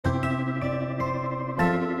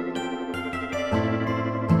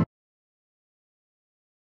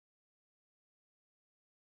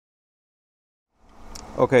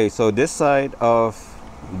Okay, so this side of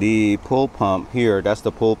the pool pump here, that's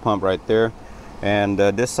the pool pump right there, and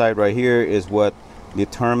this side right here is what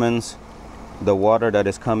determines the water that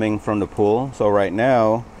is coming from the pool. So right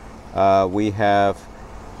now we have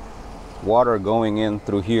water going in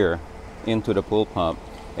through here into the pool pump,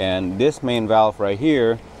 and this main valve right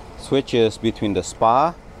here switches between the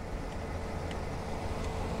spa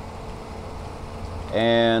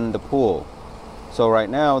and the pool. So right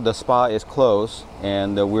now the spa is closed,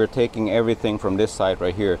 and we're taking everything from this side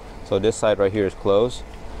right here. So this side right here is closed,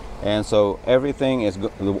 and so everything is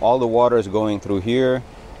all the water is going through here,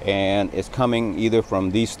 and it's coming either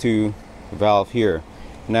from these two valves here.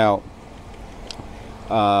 Now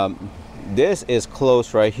this is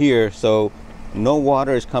closed right here, so no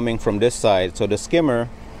water is coming from this side. So the skimmer,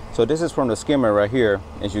 so this is from the skimmer right here,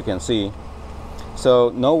 as you can see. So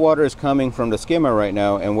no water is coming from the skimmer right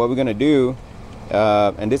now, and what we're going to do,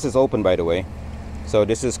 and this is open, by the way, so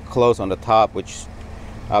this is closed on the top, which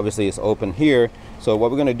obviously is open here. So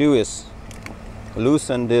what we're going to do is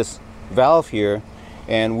loosen this valve here,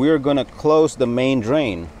 and we're going to close the main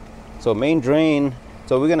drain. So main drain,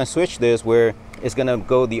 so we're going to switch this where it's going to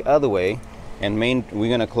go the other way, and we're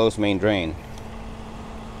going to close main drain.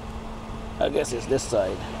 I guess it's this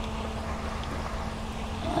side.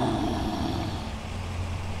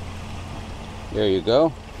 There you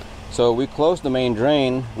go. So we close the main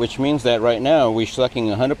drain, which means that right now we're sucking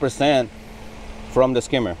 100% from the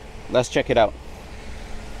skimmer. Let's check it out.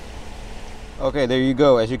 Okay, there you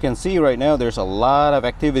go. As you can see right now, there's a lot of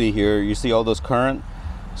activity here. You see all those current.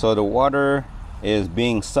 So the water is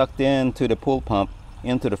being sucked into the pool pump,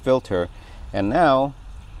 into the filter. And now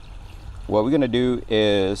what we're gonna do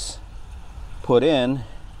is put in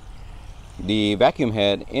the vacuum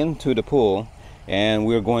head into the pool, and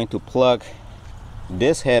we're going to plug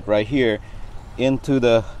this head right here into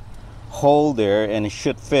the hole there, and it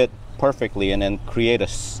should fit perfectly, and then create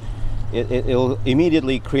it'll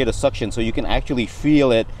immediately create a suction, so you can actually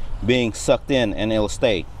feel it being sucked in, and it'll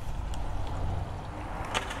stay.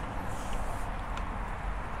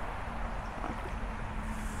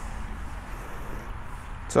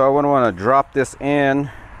 So I want to drop this in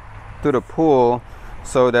to the pool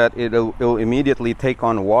so that it'll immediately take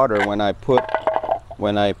on water when I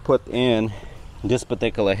put in this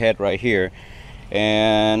particular head right here.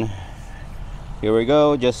 And here we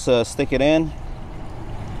go, just stick it in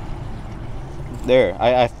there.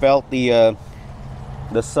 I felt the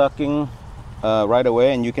sucking right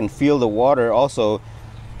away, and you can feel the water also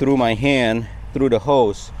through my hand, through the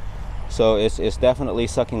hose. So it's definitely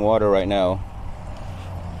sucking water right now.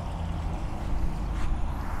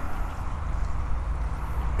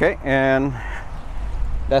 Okay, and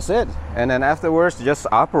that's it. And then afterwards, just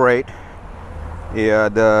operate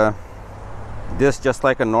this just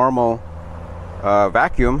like a normal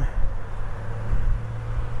vacuum,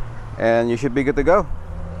 and you should be good to go.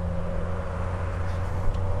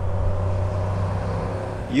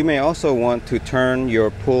 You may also want to turn your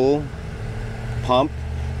pool pump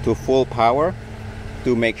to full power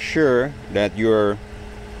to make sure that you're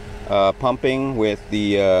pumping with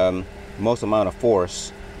the most amount of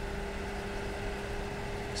force.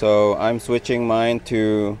 So I'm switching mine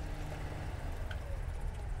to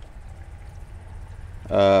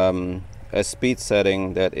a speed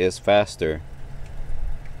setting that is faster.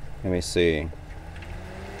 Let me see.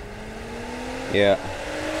 Yeah.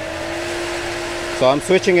 So I'm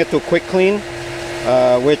switching it to quick clean,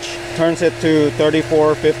 which turns it to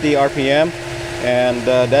 3450 RPM, and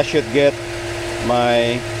that should get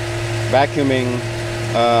my vacuuming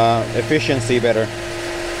efficiency better.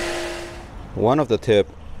 One of the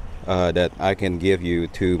tips that I can give you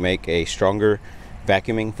to make a stronger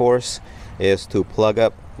vacuuming force is to plug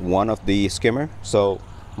up one of the skimmer. So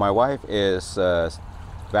my wife is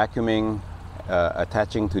vacuuming,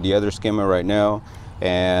 attaching to the other skimmer right now,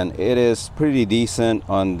 and it is pretty decent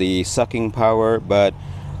on the sucking power, but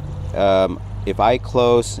if I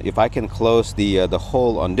can close the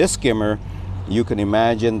hole on this skimmer, you can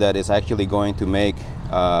imagine that it's actually going to make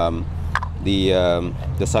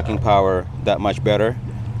the sucking power that much better.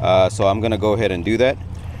 So I'm gonna go ahead and do that,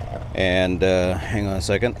 and hang on a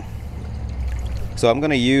second. So I'm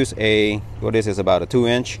gonna use what this is about a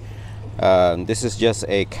 2-inch. This is just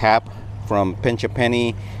a cap from Pinch a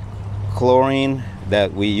Penny chlorine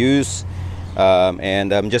that we use,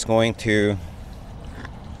 and I'm just going to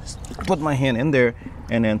put my hand in there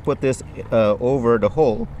and then put this over the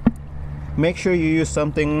hole. Make sure you use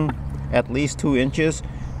something at least 2 inches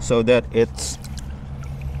so that it's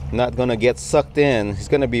not gonna get sucked in. It's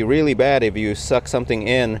gonna be really bad if you suck something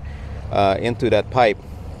into that pipe.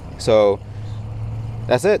 So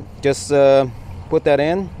that's it. Just put that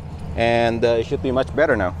in, and it should be much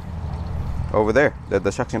better now. Over there,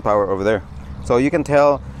 the suction power over there. So you can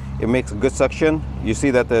tell it makes good suction. You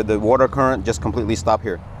see that the water current just completely stopped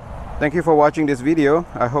here. Thank you for watching this video.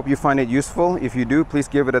 I hope you find it useful. If you do, please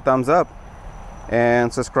give it a thumbs up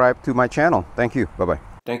and subscribe to my channel. Thank you. Bye-bye.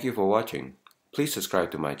 Thank you for watching. Please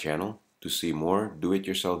subscribe to my channel to see more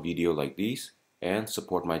do-it-yourself video like these and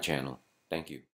support my channel. Thank you.